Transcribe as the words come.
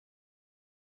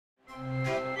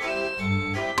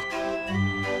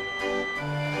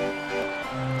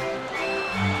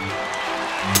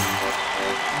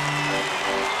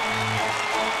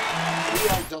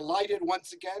delighted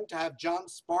once again to have John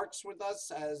Sparks with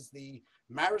us as the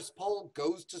Marist poll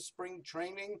goes to spring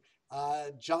training.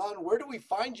 John, where do we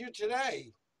find you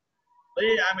today?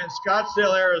 Lee, I'm in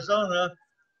Scottsdale, Arizona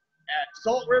at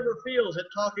Salt River Fields at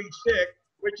Talking Stick,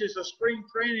 which is a spring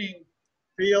training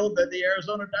field that the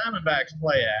Arizona Diamondbacks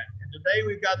play at. And today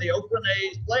we've got the Oakland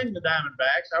A's playing the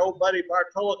Diamondbacks. Our old buddy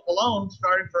Bartolo Colon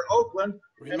starting for Oakland.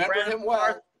 Remember him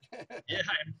well. Yeah,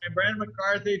 and Brandon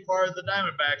McCarthy for the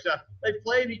Diamondbacks. They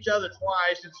played each other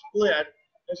twice and split.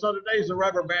 And so today's a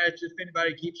rubber match if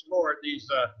anybody keeps score at these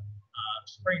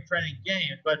spring training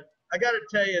games. But I got to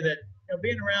tell you that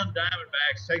being around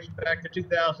Diamondbacks takes me back to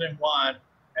 2001.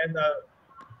 And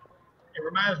it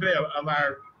reminds me of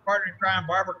our partner in crime,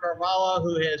 Barbara Carvalho,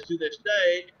 who has to this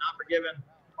day not forgiven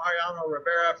Mariano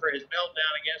Rivera for his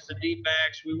meltdown against the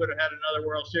D-backs. We would have had another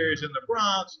World Series in the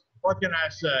Bronx. What can I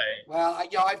say? Well,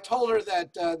 I've told her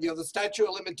that the statute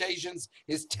of limitations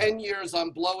is 10 years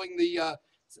on blowing the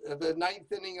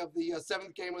ninth inning of the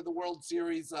seventh game of the World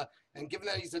Series. And given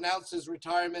that he's announced his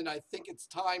retirement, I think it's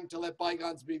time to let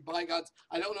bygones be bygones.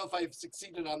 I don't know if I've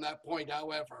succeeded on that point,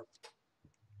 however.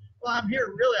 Well, I'm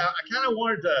here really. I kind of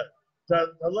wanted to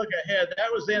look ahead.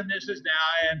 That was then, this is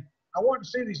now, and I wanted to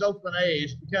see these Oakland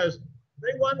A's because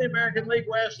they won the American League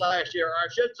West last year. Or I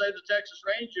should say the Texas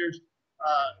Rangers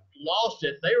lost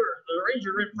it. The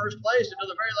Rangers were in first place until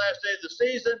the very last day of the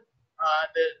season.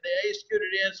 The A's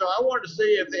scooted in, so I wanted to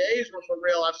see if the A's were for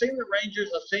real. I've seen the Rangers,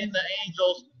 I've seen the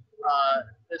Angels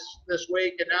this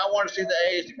week, and now I want to see the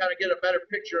A's to kind of get a better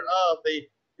picture of the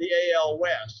AL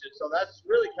West. And so that's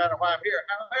really kind of why I'm here.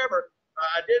 However,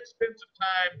 I did spend some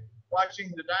time watching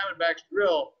the Diamondbacks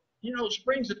drill.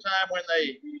 Spring's a time when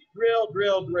they drill,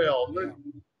 rope.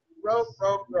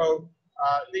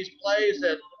 These plays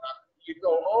that you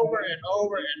go over and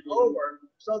over and over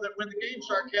so that when the games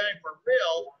start counting for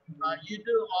real, you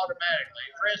do automatically.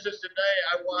 For instance, today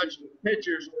I watched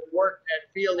pitchers work at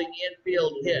fielding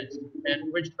infield hits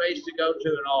and which base to go to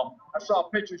and all. I saw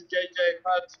pitchers J.J.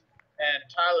 Hutz and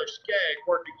Tyler Skaggs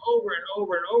working over and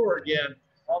over and over again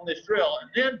on this drill. And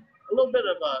then a little bit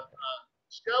of a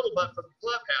scuttlebutt from the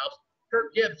clubhouse.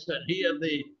 Kirk Gibson, he of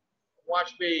the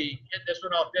watch me hit this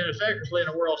one off Dennis Eckersley in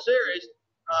a World Series,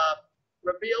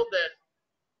 revealed that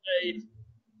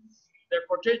their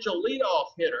potential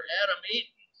leadoff hitter, Adam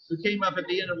Eaton, who came up at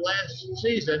the end of last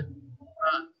season,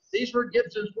 these were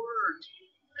Gibson's words.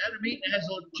 Adam Eaton has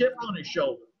a chip on his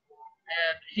shoulder,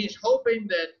 and he's hoping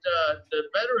that the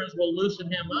veterans will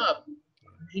loosen him up.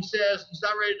 He says he's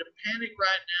not ready to panic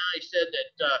right now. He said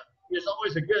that there's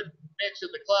always a good mix in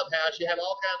the clubhouse. You have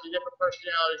all kinds of different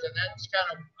personalities, and that's kind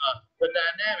of the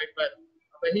dynamic. But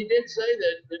he did say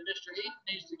that Mr. Eaton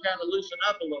needs to kind of loosen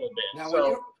up a little bit.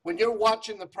 Now, when you're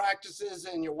watching the practices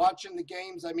and you're watching the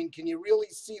games, I mean, can you really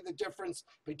see the difference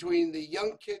between the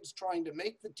young kids trying to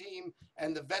make the team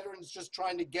and the veterans just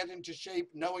trying to get into shape,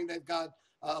 knowing they've got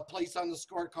a place on the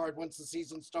scorecard once the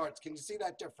season starts? Can you see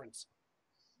that difference?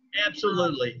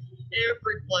 Absolutely.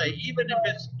 Every play, even if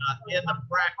it's in the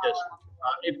practice,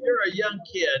 if you're a young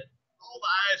kid, all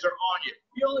the eyes are on you.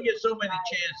 You only get so many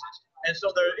chances. And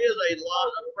so there is a lot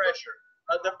of pressure.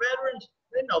 The veterans,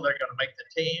 they know they're going to make the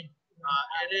team.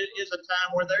 And it is a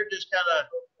time where they're just kind of,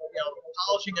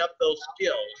 polishing up those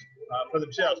skills for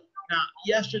themselves. Now,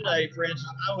 yesterday, for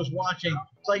instance, I was watching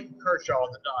Clayton Kershaw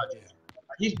of the Dodgers.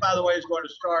 He's, by the way, is going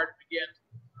to start against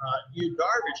Yu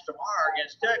Darvish tomorrow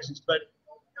against Texas. But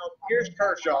here's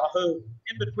Kershaw, who,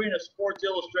 in between a Sports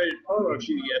Illustrated photo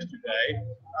shoot yesterday,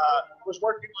 was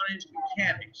working on his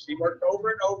mechanics. He worked over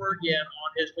and over again on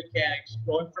his mechanics,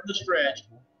 going from the stretch.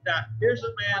 Now, here's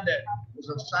a man that was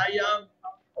a Cy Young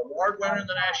award winner in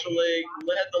the National League,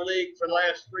 led the league for the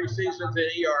last 3 seasons in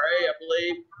ERA, I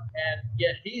believe, and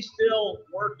yet he's still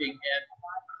working. And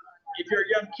if you're a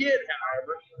young kid,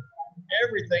 however,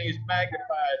 everything is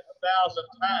magnified 1,000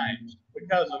 times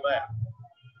because of that.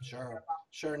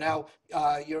 Sure. Now,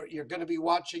 you're going to be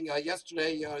watching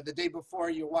yesterday, the day before,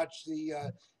 you watched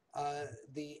the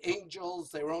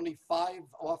Angels. They were only 5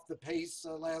 off the pace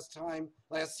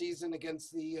last season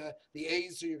against the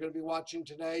A's, who you're going to be watching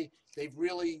today. They've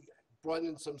really brought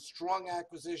in some strong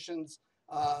acquisitions,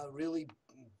 really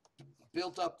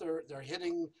built up their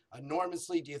hitting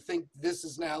enormously. Do you think this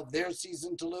is now their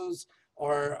season to lose,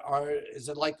 or is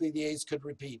it likely the A's could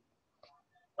repeat?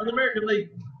 On the American League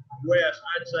West,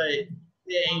 I'd say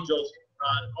the Angels.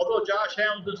 Although Josh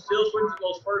Hamilton still swings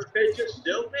those first pitches,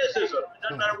 still misses them. It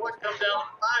doesn't matter what comes down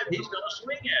the pipe, he's going to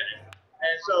swing at it.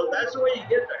 And so that's the way you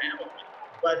get to Hamilton.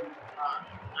 But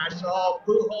I saw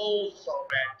Pujols, saw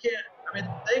Van Kent. I mean,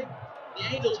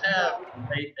 the Angels have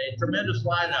a tremendous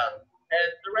lineup. And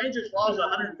the Rangers lost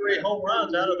 103 home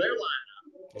runs out of their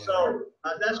lineup. Yeah. So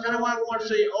that's kind of why I want to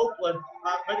see Oakland.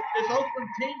 But this Oakland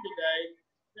team today,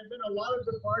 there's been a lot of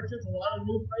departures, a lot of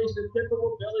new faces,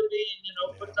 typical Billy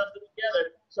Bean, put something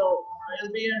together. So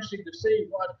it'll be interesting to see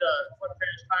what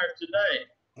transpires today.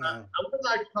 Yeah. I would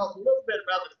like to talk a little bit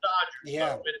about the Dodgers.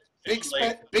 Yeah.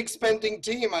 Big spending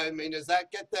team. I mean, does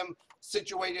that get them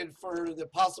situated for the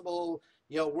possible,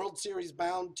 World Series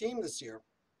bound team this year?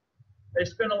 They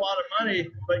spent a lot of money,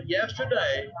 but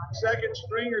yesterday, second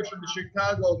stringers from the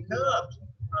Chicago Cubs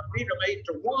beat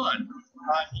them 8-1.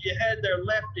 You had their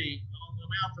lefty on the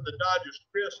mound for the Dodgers,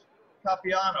 Chris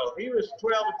Capiano. He was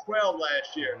 12-12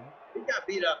 last year. He got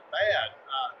beat up bad.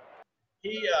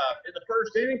 He in the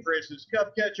first inning, for instance,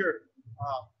 Cub catcher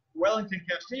Wellington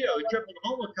Castillo, he tripled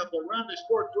home a couple of runs. They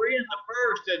scored 3 in the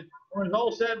first, and when it was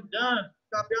all said and done,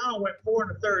 Capiano went 4 in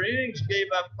the third innings, gave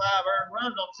up 5 earned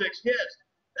runs on 6 hits.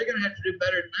 They're going to have to do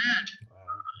better than that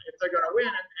if they're going to win.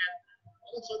 And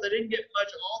also, they didn't get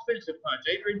much offensive punch.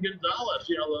 Adrian Gonzalez,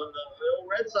 the old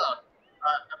Red Sox.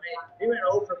 He went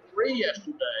 0 for 3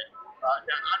 yesterday.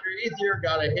 Now, Andre Ethier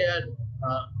got ahead,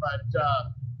 but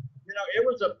it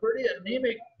was a pretty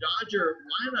anemic Dodger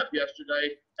lineup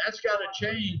yesterday. That's got to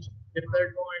change if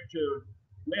they're going to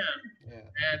win. Yeah.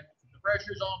 And the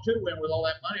pressure's on to win with all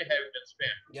that money having been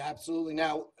spent. Yeah, absolutely.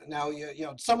 Now,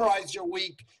 summarize your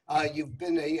week. You've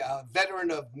been a veteran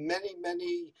of many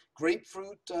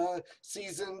grapefruit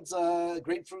seasons,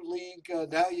 Grapefruit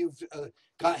League. Now you've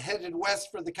got headed west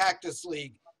for the Cactus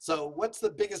League. So what's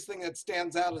the biggest thing that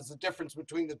stands out as the difference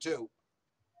between the two?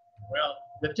 Well,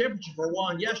 the temperature for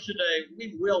one, yesterday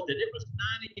we wilted. It was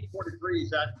 94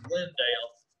 degrees out in Glendale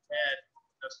and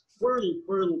a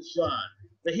brutal sun.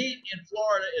 The heat in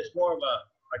Florida is more of a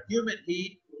humid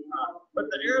heat, but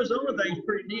the Arizona thing is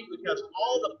pretty neat because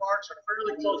all the parks are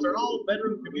fairly close. They're all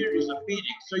bedroom communities of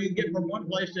Phoenix, so you can get from one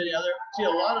place to the other, see a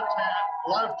lot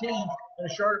of teams in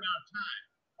a short amount of time.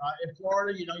 In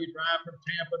Florida, you drive from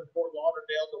Tampa to Fort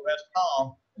Lauderdale to West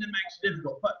Palm, and it makes it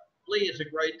difficult. But Lee is a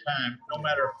great time, no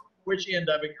matter which end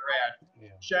of it you're at.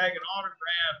 Yeah. Shag an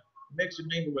autograph, mix and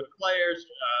mingle with players.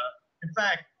 In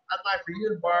fact, I'd like for you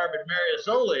and Barb and Mary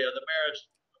Azzoli of the Maris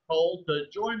Poll to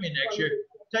join me next year.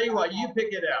 Tell you what, you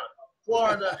pick it out.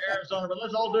 Florida, Arizona, but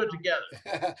let's all do it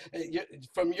together.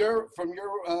 From your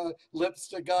lips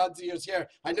to God's ears here.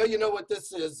 I know you know what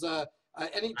this is.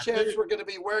 Any chance we're going to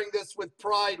be wearing this with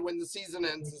pride when the season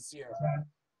ends this year?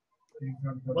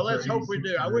 Well, let's hope we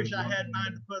do. I wish I had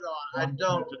mine to put on. I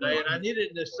don't today, and I need it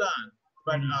in the sun.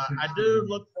 But I do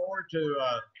look forward to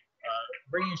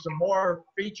bringing some more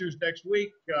features next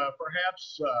week,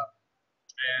 perhaps.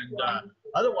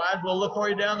 Otherwise, we'll look for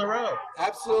you down the road.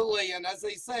 Absolutely. And as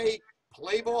they say,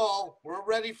 play ball. We're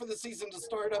ready for the season to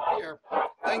start up here.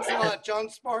 Thanks a lot, John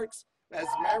Sparks. As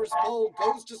Maris Poll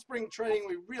goes to spring training,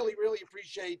 we really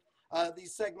appreciate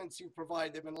these segments you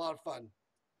provide. They've been a lot of fun.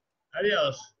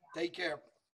 Adios. Take care.